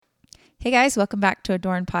Hey guys, welcome back to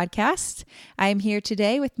Adorn Podcast. I am here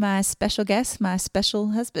today with my special guest, my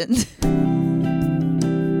special husband.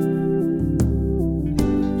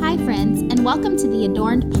 Hi friends, and welcome to the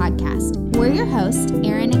Adorned Podcast. We're your hosts,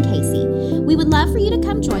 Aaron and Casey. We would love for you to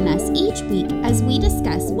come join us each week as we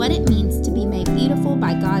discuss what it means to be made beautiful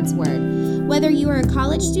by God's Word. Whether you are a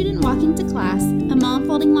college student walking to class, a mom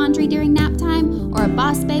folding laundry during nap time, or a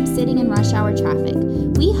boss babe sitting in rush hour traffic,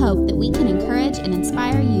 we hope that we can encourage and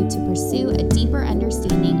inspire you to pursue a deeper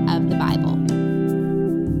understanding of the Bible.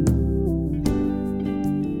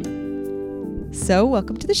 So,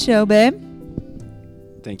 welcome to the show, babe.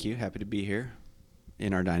 Thank you. Happy to be here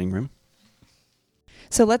in our dining room.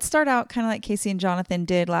 So let's start out kind of like Casey and Jonathan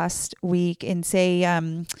did last week and say,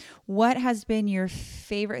 what has been your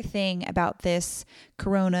favorite thing about this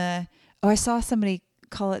Corona? Oh, I saw somebody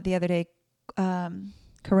call it the other day,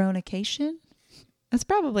 Coronacation. That's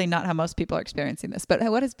probably not how most people are experiencing this, but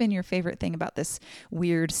what has been your favorite thing about this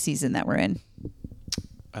weird season that we're in?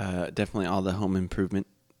 Definitely all the home improvement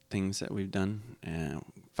things that we've done.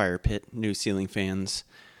 Fire pit, new ceiling fans,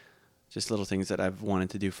 just little things that I've wanted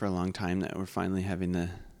to do for a long time that we're finally having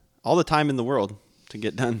all the time in the world to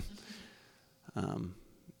get done.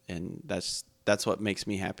 And that's what makes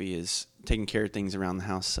me happy, is taking care of things around the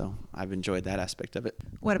house. So I've enjoyed that aspect of it.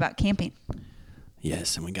 What about camping?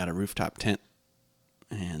 Yes, and we got a rooftop tent.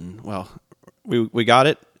 And well, we got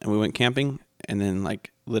it and we went camping, and then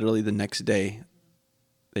like literally the next day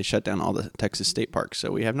they shut down all the Texas state parks.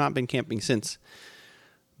 So we have not been camping since,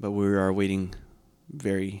 but we are waiting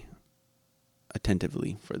very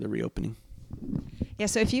attentively for the reopening. Yeah,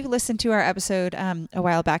 so if you've listened to our episode a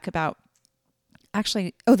while back about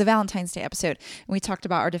the Valentine's Day episode, and we talked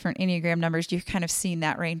about our different Enneagram numbers, you've kind of seen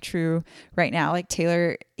that reign true right now. Like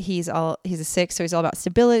Taylor, he's a 6, so he's all about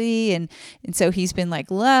stability, and so he's been like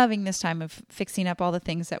loving this time of fixing up all the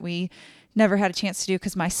things that we never had a chance to do,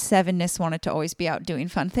 because my 7-ness wanted to always be out doing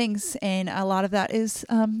fun things, and a lot of that is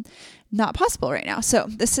not possible right now. So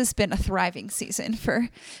this has been a thriving season for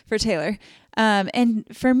Taylor. And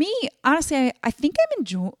for me, honestly, I think I'm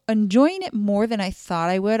enjoying it more than I thought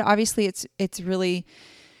I would. Obviously, it's really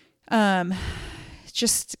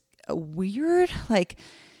just weird, like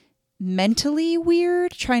mentally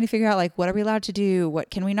weird, trying to figure out like, what are we allowed to do? What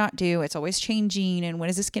can we not do? It's always changing. And when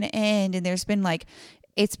is this going to end? And there's been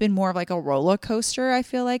it's been more of like a roller coaster. I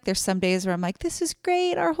feel like there's some days where I'm like, this is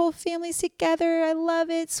great. Our whole family's together. I love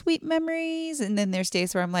it. Sweet memories. And then there's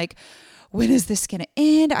days where I'm like, when is this going to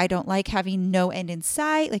end? I don't like having no end in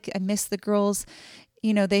sight. Like I miss the girls,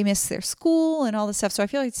 they miss their school and all this stuff. So I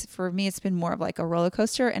feel like for me, it's been more of like a roller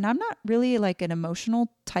coaster, and I'm not really like an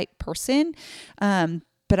emotional type person.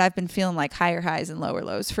 But I've been feeling like higher highs and lower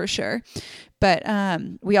lows for sure. But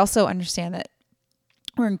we also understand that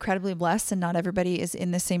we're incredibly blessed, and not everybody is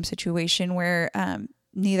in the same situation where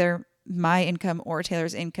neither my income or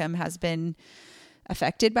Taylor's income has been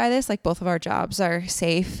affected by this. Like both of our jobs are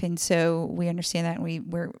safe. And so we understand that,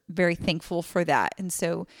 and we're very thankful for that. And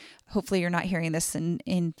so hopefully you're not hearing this and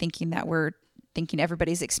thinking that we're thinking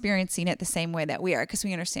everybody's experiencing it the same way that we are, because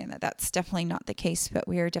we understand that that's definitely not the case, but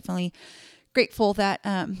we are definitely grateful that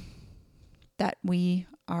that we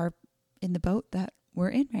are in the boat that we're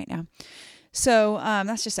in right now. So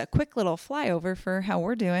that's just a quick little flyover for how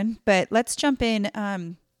we're doing. But let's jump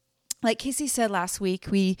in. Like Casey said last week,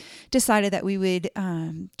 we decided that we would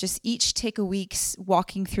just each take a week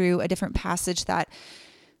walking through a different passage that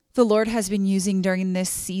the Lord has been using during this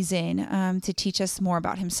season to teach us more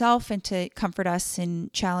about himself and to comfort us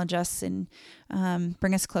and challenge us and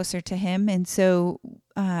bring us closer to him. And so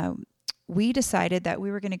we decided that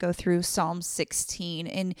we were going to go through Psalm 16.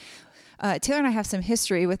 And Taylor and I have some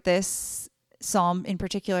history with this psalm in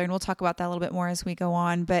particular, and we'll talk about that a little bit more as we go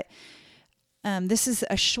on. But this is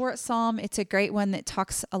a short psalm. It's a great one that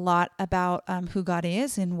talks a lot about who God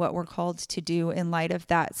is and what we're called to do in light of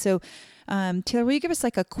that. So Taylor, will you give us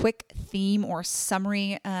like a quick theme or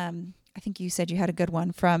summary? I think you said you had a good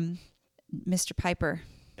one from Mr. Piper.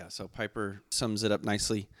 Yeah, so Piper sums it up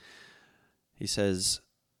nicely. He says,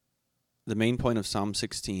 the main point of Psalm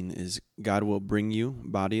 16 is God will bring you,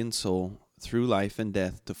 body and soul, through life and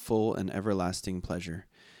death to full and everlasting pleasure.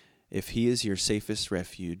 If he is your safest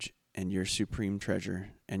refuge and your supreme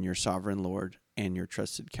treasure and your sovereign Lord and your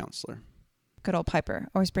trusted counselor. Good old Piper,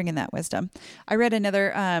 always bringing that wisdom. I read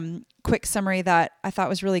another quick summary that I thought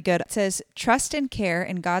was really good. It says, trust and care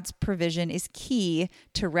in God's provision is key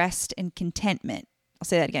to rest and contentment. I'll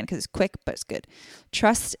say that again because it's quick, but it's good.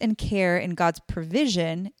 Trust and care in God's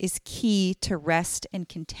provision is key to rest and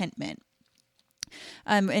contentment.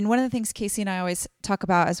 And one of the things Casey and I always talk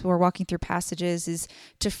about as we're walking through passages is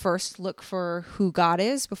to first look for who God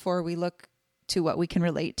is before we look to what we can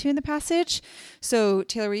relate to in the passage. So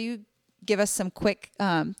Taylor, will you give us some quick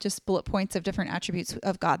just bullet points of different attributes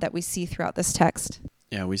of God that we see throughout this text?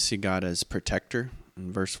 Yeah, we see God as protector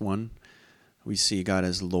in verse 1. We see God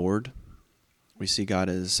as Lord. We see God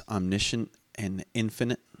as omniscient and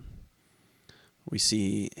infinite. We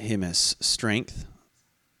see him as strength,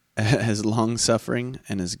 as long-suffering,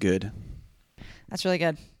 and as good. That's really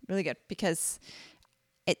good. Really good, because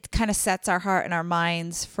it kind of sets our heart and our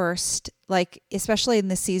minds first. Like, especially in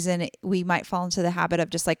this season, we might fall into the habit of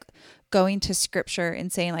just like going to scripture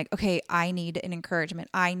and saying like, okay, I need an encouragement.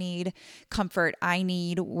 I need comfort. I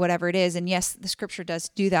need whatever it is. And yes, the scripture does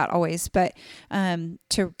do that always, but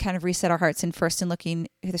to kind of reset our hearts and first in looking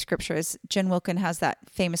at the scriptures, Jen Wilkin has that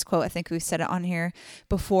famous quote. I think we've said it on here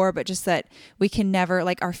before, but just that we can never,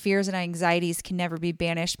 like our fears and anxieties can never be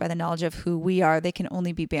banished by the knowledge of who we are. They can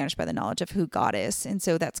only be banished by the knowledge of who God is. And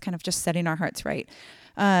so that's kind of just setting our hearts right.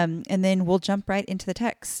 And then we'll jump right into the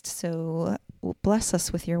text. So bless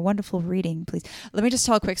us with your wonderful reading, please. Let me just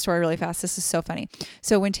tell a quick story really fast. This is so funny.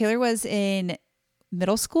 So when Taylor was in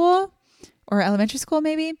middle school or elementary school,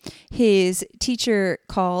 maybe, his teacher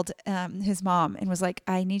called his mom and was like,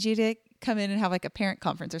 I need you to come in and have like a parent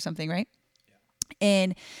conference or something, right?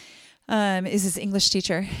 Yeah. And is his English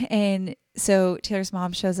teacher. And so Taylor's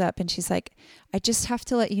mom shows up and she's like, I just have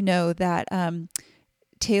to let you know that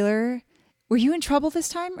Taylor, were you in trouble this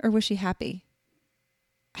time or was she happy?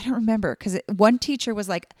 I don't remember, because one teacher was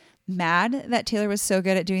like mad that Taylor was so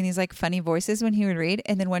good at doing these like funny voices when he would read.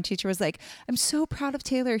 And then one teacher was like, I'm so proud of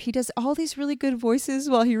Taylor. He does all these really good voices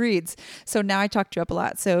while he reads. So now I talked you up a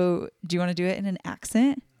lot. So do you want to do it in an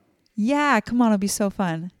accent? Yeah, come on. It'll be so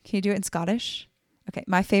fun. Can you do it in Scottish? Okay.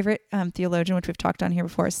 My favorite theologian, which we've talked on here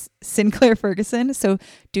before, is Sinclair Ferguson. So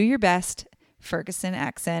do your best Ferguson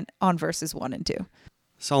accent on verses 1 and 2.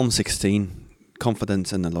 Psalm 16,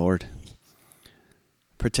 confidence in the Lord.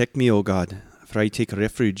 Protect me, O God, for I take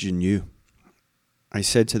refuge in you. I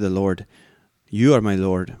said to the Lord, you are my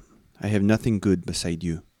Lord. I have nothing good beside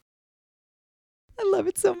you. I love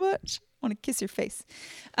it so much. I want to kiss your face.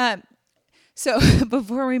 So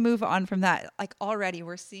before we move on from that, like already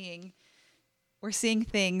we're seeing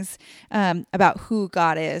things about who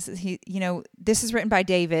God is. This is written by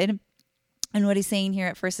David. And what he's saying here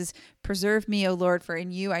at first is, preserve me, O Lord, for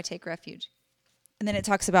in you I take refuge. And then it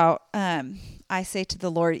talks about, I say to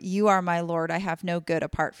the Lord, you are my Lord. I have no good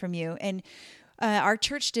apart from you. And our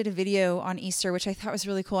church did a video on Easter, which I thought was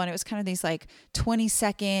really cool. And it was kind of these like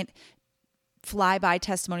 20-second flyby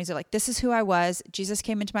testimonies of like, this is who I was. Jesus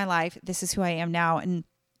came into my life. This is who I am now. And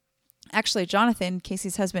actually, Jonathan,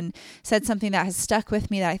 Casey's husband, said something that has stuck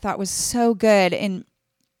with me that I thought was so good. And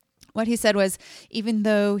what he said was, even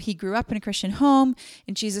though he grew up in a Christian home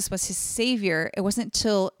and Jesus was his savior, it wasn't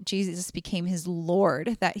until Jesus became his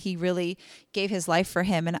Lord that he really gave his life for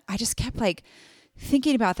him. And I just kept like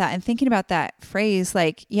thinking about that and thinking about that phrase,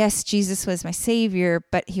 like, yes, Jesus was my savior,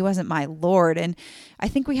 but he wasn't my Lord. And I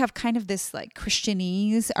think we have kind of this like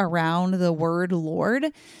Christianese around the word Lord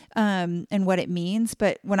and what it means.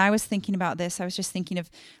 But when I was thinking about this, I was just thinking of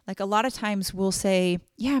like a lot of times we'll say,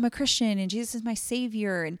 yeah, I'm a Christian and Jesus is my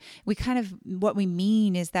savior. And we kind of, what we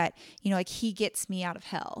mean is that, like he gets me out of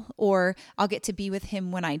hell, or I'll get to be with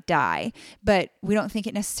him when I die. But we don't think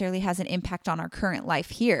it necessarily has an impact on our current life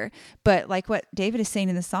here. But like what David is saying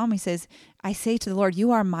in the Psalm, he says, I say to the Lord,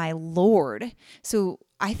 you are my Lord. So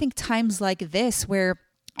I think times like this where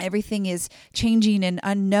everything is changing and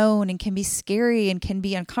unknown and can be scary and can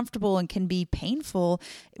be uncomfortable and can be painful,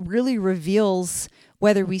 really reveals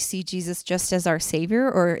whether we see Jesus just as our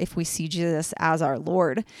Savior or if we see Jesus as our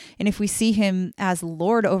Lord. And if we see him as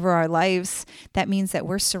Lord over our lives, that means that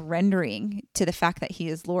we're surrendering to the fact that he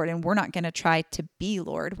is Lord, and we're not going to try to be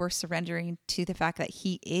Lord. We're surrendering to the fact that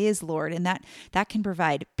he is Lord, and that can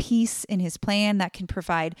provide peace in his plan. That can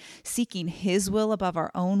provide seeking his will above our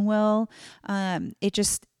own will.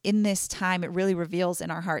 In this time, it really reveals in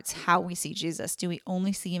our hearts how we see Jesus. Do we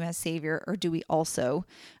only see him as Savior, or do we also,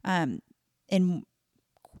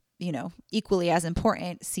 equally as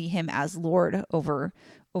important, see him as Lord over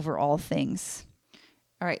all things?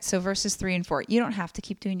 All right, so verses 3 and 4. You don't have to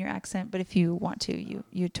keep doing your accent, but if you want to,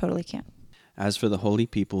 you totally can. As for the holy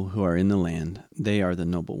people who are in the land, they are the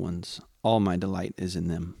noble ones. All my delight is in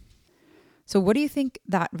them. So what do you think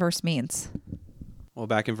that verse means? Well,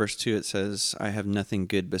 back in verse 2, it says, I have nothing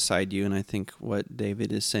good beside you. And I think what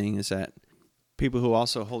David is saying is that people who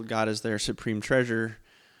also hold God as their supreme treasure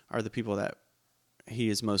are the people that he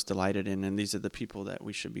is most delighted in. And these are the people that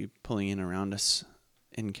we should be pulling in around us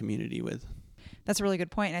in community with. That's a really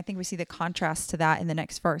good point. And I think we see the contrast to that in the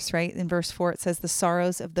next verse, right? In verse 4, it says, the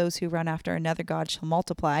sorrows of those who run after another God shall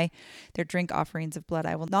multiply. Their drink offerings of blood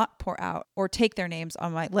I will not pour out, or take their names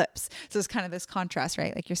on my lips. So it's kind of this contrast,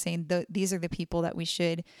 right? Like you're saying, these are the people that we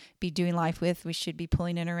should be doing life with. We should be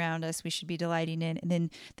pulling in around us. We should be delighting in. And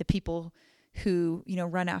then the people who,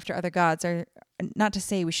 run after other gods are, not to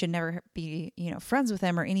say we should never be, friends with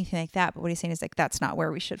them or anything like that. But what he's saying is like, that's not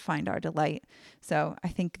where we should find our delight. So I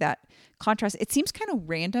think that contrast, it seems kind of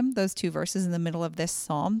random. Those two verses in the middle of this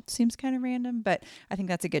psalm seems kind of random, but I think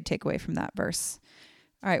that's a good takeaway from that verse.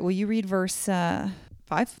 All right. Will you read verse 5?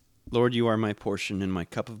 Lord, you are my portion and my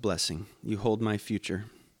cup of blessing. You hold my future.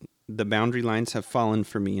 The boundary lines have fallen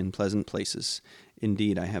for me in pleasant places.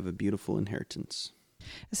 Indeed, I have a beautiful inheritance.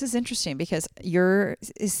 This is interesting because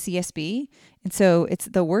yours is CSB, and so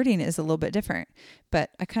the wording is a little bit different. But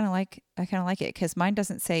I kind of like it because mine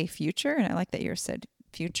doesn't say future, and I like that yours said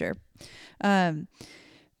future. But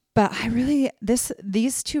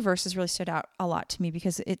these two verses really stood out a lot to me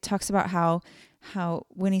because it talks about how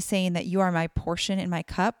when he's saying that you are my portion and my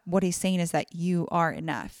cup, what he's saying is that you are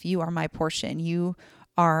enough. You are my portion. You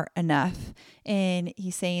are enough, and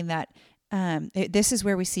he's saying that. This is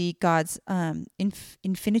where we see God's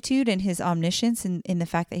infinitude and his omniscience and in the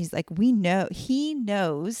fact that he's like, he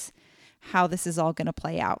knows how this is all going to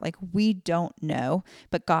play out. Like we don't know,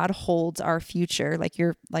 but God holds our future. Like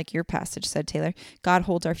your passage said, Taylor, God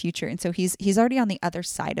holds our future. And so he's already on the other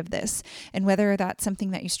side of this. And whether that's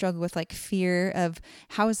something that you struggle with, like fear of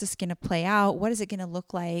how is this going to play out? What is it going to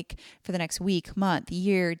look like for the next week, month,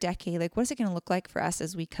 year, decade? Like what is it going to look like for us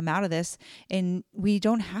as we come out of this? And we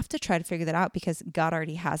don't have to try to figure that out because God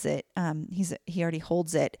already has it. He already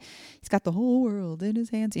holds it. He's got the whole world in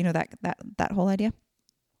his hands. That whole idea.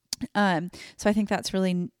 So I think that's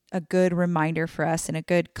really a good reminder for us and a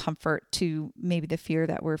good comfort to maybe the fear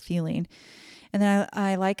that we're feeling. And then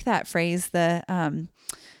I like that phrase, the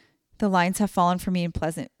lines have fallen for me in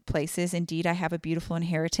pleasant places. Indeed, I have a beautiful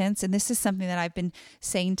inheritance. And this is something that I've been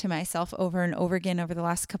saying to myself over and over again over the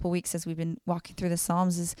last couple of weeks as we've been walking through the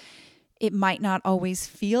Psalms is it might not always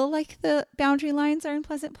feel like the boundary lines are in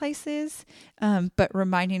pleasant places, but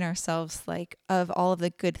reminding ourselves like of all of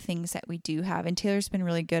the good things that we do have. And Taylor's been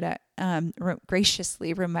really good at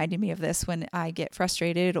graciously reminding me of this when I get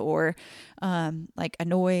frustrated or like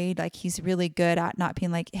annoyed. Like he's really good at not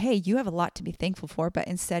being like, hey, you have a lot to be thankful for, but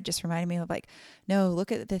instead just reminding me of like, no,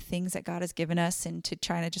 look at the things that God has given us and to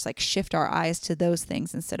try to just like shift our eyes to those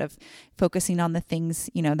things instead of focusing on the things,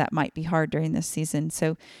 that might be hard during this season.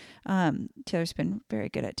 So Taylor's been very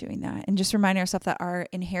good at doing that and just reminding ourselves that our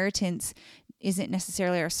inheritance isn't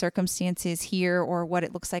necessarily our circumstances here or what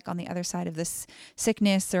it looks like on the other side of this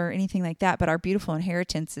sickness or anything like that. But our beautiful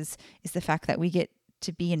inheritance is the fact that we get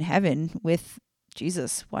to be in heaven with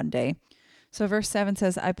Jesus one day. So verse 7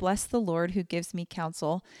 says, I bless the Lord who gives me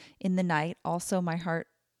counsel in the night. Also my heart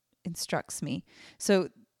instructs me. So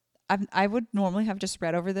I would normally have just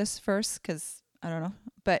read over this verse because I don't know,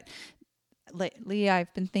 but lately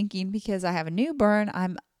I've been thinking because I have a newborn,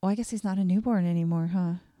 I guess he's not a newborn anymore,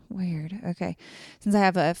 huh? Weird. Okay. Since I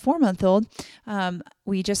have a 4-month-old,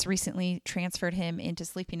 we just recently transferred him into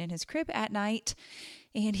sleeping in his crib at night,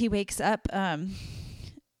 and he wakes up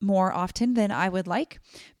more often than I would like.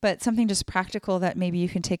 But something just practical that maybe you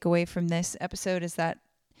can take away from this episode is that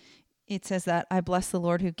it says that I bless the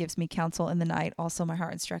Lord who gives me counsel in the night. Also, my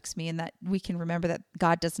heart instructs me, and that we can remember that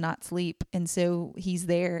God does not sleep. And so he's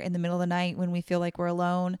there in the middle of the night when we feel like we're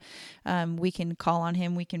alone. We can call on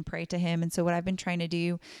him. We can pray to him. And so what I've been trying to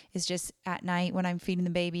do is just at night when I'm feeding the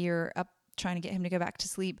baby or up trying to get him to go back to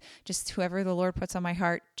sleep, just whoever the Lord puts on my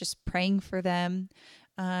heart, just praying for them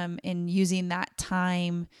and using that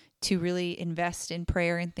time to really invest in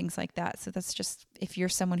prayer and things like that. So that's just, if you're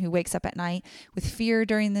someone who wakes up at night with fear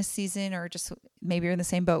during this season, or just maybe you're in the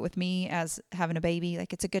same boat with me as having a baby,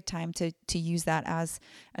 like it's a good time to use that as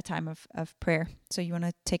a time of prayer. So you want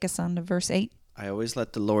to take us on to verse 8? I always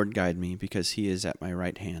let the Lord guide me because he is at my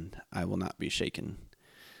right hand. I will not be shaken.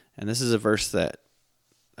 And this is a verse that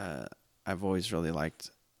I've always really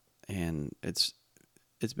liked. And it's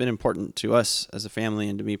been important to us as a family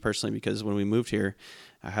and to me personally, because when we moved here,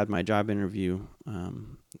 I had my job interview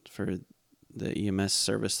for the EMS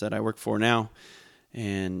service that I work for now,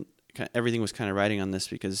 and everything was kind of riding on this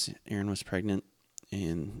because Erin was pregnant,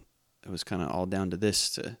 and it was kind of all down to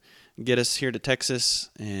this to get us here to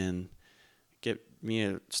Texas and get me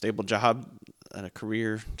a stable job and a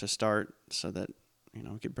career to start so that,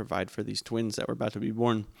 we could provide for these twins that were about to be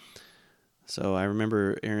born. So I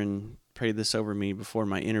remember Erin prayed this over me before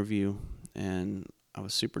my interview, and I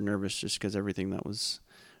was super nervous just because everything that was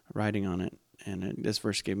riding on it. And this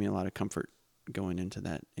verse gave me a lot of comfort going into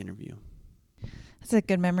that interview. That's a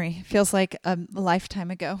good memory. Feels like a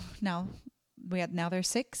lifetime ago. Now they're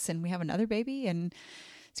 6 and we have another baby, and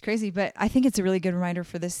it's crazy. But I think it's a really good reminder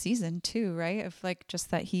for this season too, right? Of like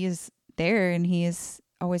just that he is there and he is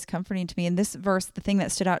always comforting to me. In this verse, the thing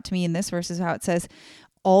that stood out to me in this verse is how it says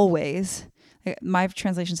always. My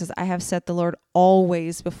translation says, I have set the Lord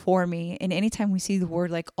always before me. And anytime we see the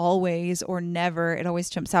word like always or never, it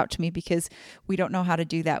always jumps out to me because we don't know how to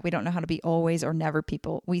do that. We don't know how to be always or never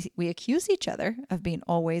people. We accuse each other of being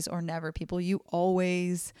always or never people. You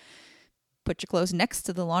always put your clothes next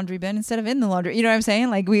to the laundry bin instead of in the laundry. You know what I'm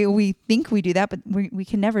saying? Like we think we do that, but we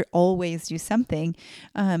can never always do something.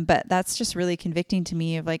 But that's just really convicting to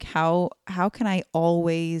me of like, how can I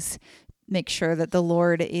always make sure that the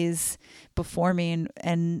Lord is before me?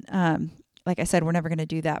 And like I said, we're never going to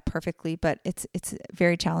do that perfectly, but it's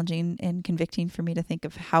very challenging and convicting for me to think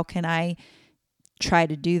of how can I try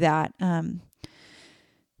to do that.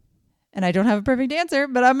 And I don't have a perfect answer,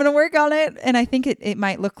 but I'm going to work on it. And I think it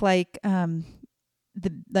might look like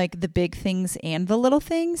the big things and the little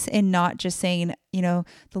things, and not just saying, the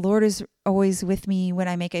Lord is always with me when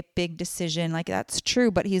I make a big decision. Like that's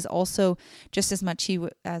true, but he's also just as much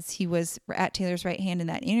as he was at Taylor's right hand in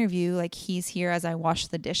that interview. Like he's here as I wash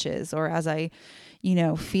the dishes or as I,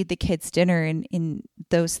 feed the kids dinner, and in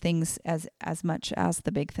those things as much as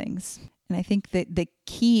the big things. And I think that the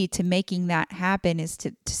key to making that happen is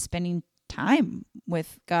to spending time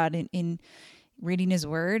with God in reading his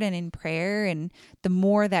word and in prayer. And the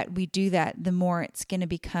more that we do that, the more it's going to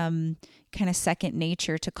become kind of second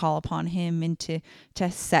nature to call upon him and to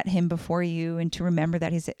set him before you and to remember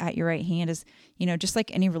that he's at your right hand. Is, just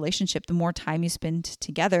like any relationship, the more time you spend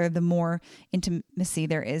together, the more intimacy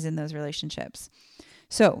there is in those relationships.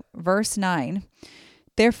 So verse 9,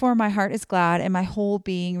 therefore my heart is glad and my whole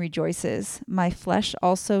being rejoices. My flesh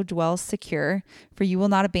also dwells secure, for you will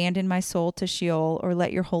not abandon my soul to Sheol or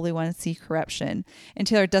let your Holy One see corruption. And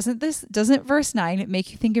Taylor, doesn't verse 9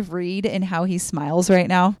 make you think of Reed and how he smiles right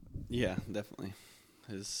now? Yeah, definitely.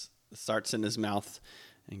 It starts in his mouth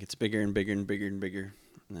and gets bigger and bigger and bigger and bigger.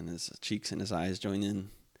 And then his cheeks and his eyes join in.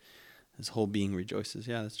 His whole being rejoices.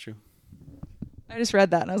 Yeah, that's true. I just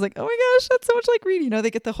read that and I was like, oh my gosh, that's so much like Reed.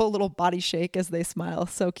 They get the whole little body shake as they smile.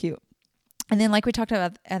 So cute. And then like we talked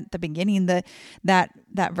about at the beginning, that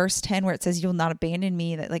verse 10 where it says, you'll not abandon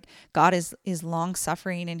me, that like God is long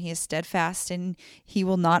suffering and he is steadfast and he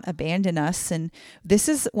will not abandon us. And this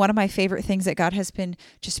is one of my favorite things that God has been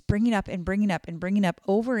just bringing up and bringing up and bringing up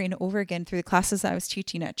over and over again through the classes I was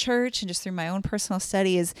teaching at church and just through my own personal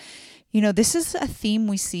study is, this is a theme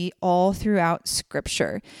we see all throughout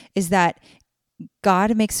scripture, is that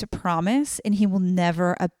God makes a promise and he will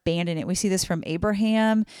never abandon it. We see this from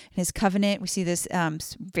Abraham and his covenant. We see this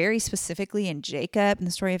very specifically in Jacob, in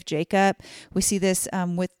the story of Jacob. We see this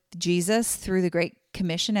with Jesus through the Great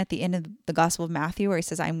Commission at the end of the Gospel of Matthew, where he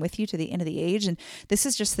says, I'm with you to the end of the age. And this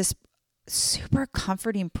is just this super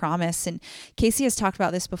comforting promise. And Casey has talked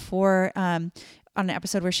about this before on an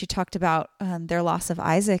episode where she talked about their loss of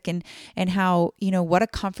Isaac and how, what a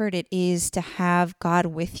comfort it is to have God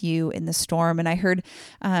with you in the storm. And I heard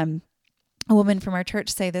a woman from our church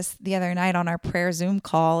say this the other night on our prayer Zoom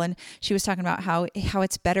call, and she was talking about how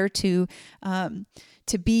it's better to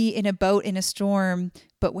be in a boat in a storm,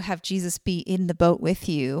 but have Jesus be in the boat with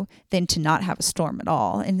you than to not have a storm at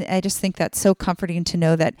all. And I just think that's so comforting to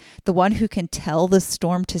know that the one who can tell the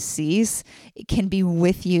storm to cease can be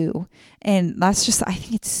with you. And that's just, I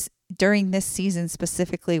think it's during this season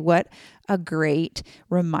specifically, what a great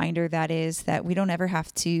reminder that is, that we don't ever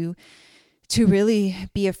have to really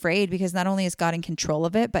be afraid, because not only is God in control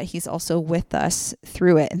of it, but he's also with us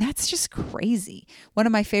through it. And that's just crazy. One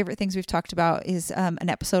of my favorite things we've talked about is an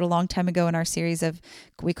episode a long time ago in our series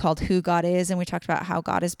we called Who God Is. And we talked about how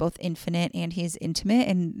God is both infinite and he's intimate.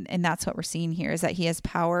 And that's what we're seeing here, is that he has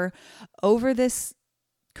power over this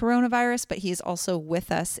coronavirus, but he is also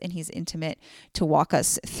with us and he's intimate to walk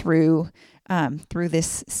us through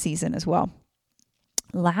this season as well.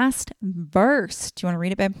 Last verse. Do you want to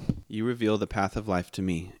read it, babe? You reveal the path of life to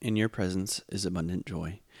me. In your presence is abundant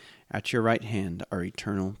joy. At your right hand are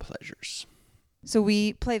eternal pleasures. So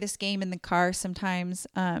we play this game in the car sometimes.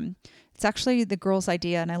 It's actually the girls'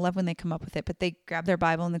 idea, and I love when they come up with it, but they grab their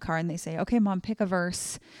Bible in the car and they say, okay, Mom, pick a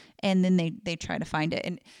verse. And then they try to find it.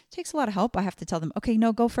 And it takes a lot of help. I have to tell them, okay,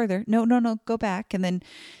 no, go further. No, go back. And then,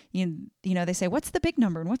 they say, what's the big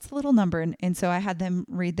number and what's the little number? And so I had them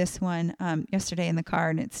read this one yesterday in the car.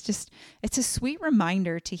 And it's a sweet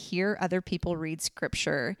reminder to hear other people read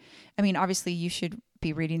scripture. I mean, obviously you should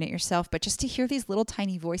be reading it yourself, but just to hear these little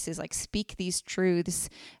tiny voices like speak these truths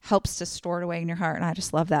helps to store it away in your heart. And I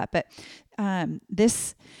just love that. But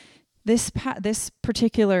this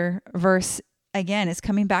particular verse, again, is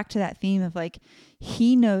coming back to that theme of like,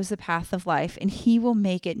 he knows the path of life and he will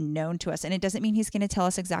make it known to us. And it doesn't mean he's going to tell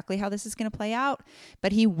us exactly how this is going to play out,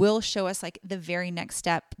 but he will show us like the very next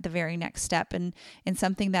step. And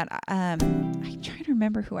something that I'm trying to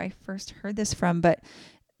remember who I first heard this from, but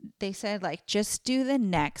they said like, just do the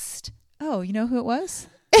next. Oh, you know who it was?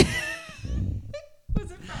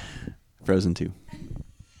 Was it from? Frozen 2.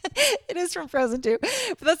 It is from Frozen 2,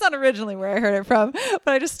 but that's not originally where I heard it from. But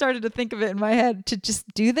I just started to think of it in my head to just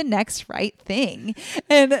do the next right thing.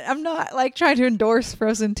 And I'm not like trying to endorse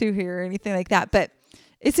Frozen 2 here or anything like that, but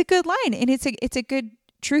it's a good line and it's a good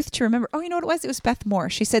truth to remember. Oh, you know what it was? It was Beth Moore.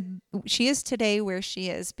 She said she is today where she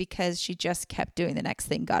is because she just kept doing the next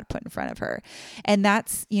thing God put in front of her. And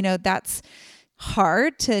that's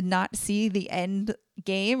hard to not see the end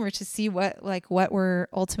game or to see what we're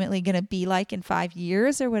ultimately going to be like in 5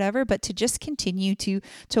 years or whatever, but to just continue to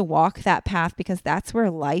walk that path, because that's where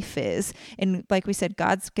life is. And like we said,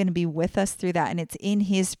 God's going to be with us through that. And it's in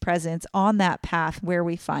his presence on that path where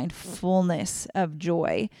we find fullness of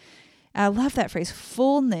joy. I love that phrase,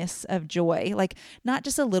 fullness of joy, like not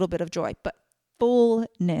just a little bit of joy, but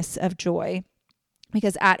fullness of joy,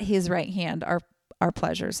 because at his right hand are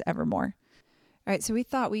pleasures evermore. All right, so we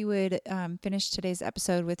thought we would finish today's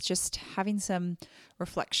episode with just having some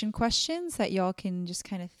reflection questions that y'all can just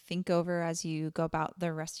kind of think over as you go about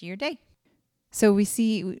the rest of your day. So we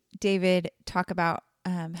see David talk about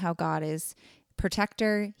how God is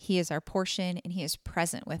protector, he is our portion, and he is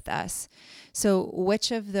present with us. So which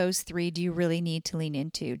of those three do you really need to lean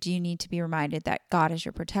into? Do you need to be reminded that God is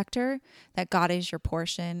your protector, that God is your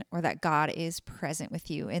portion, or that God is present with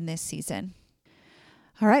you in this season?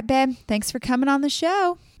 All right, babe. Thanks for coming on the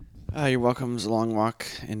show. You're welcome. It was a long walk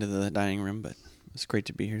into the dining room, but it's great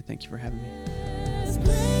to be here. Thank you for having me.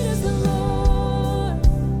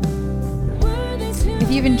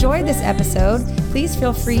 If you've enjoyed this episode, please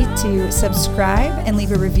feel free to subscribe and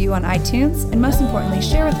leave a review on iTunes, and most importantly,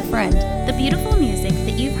 share with a friend. The beautiful music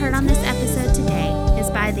that you've heard on this episode today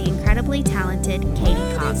is by the incredibly talented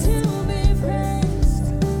Katie Cox.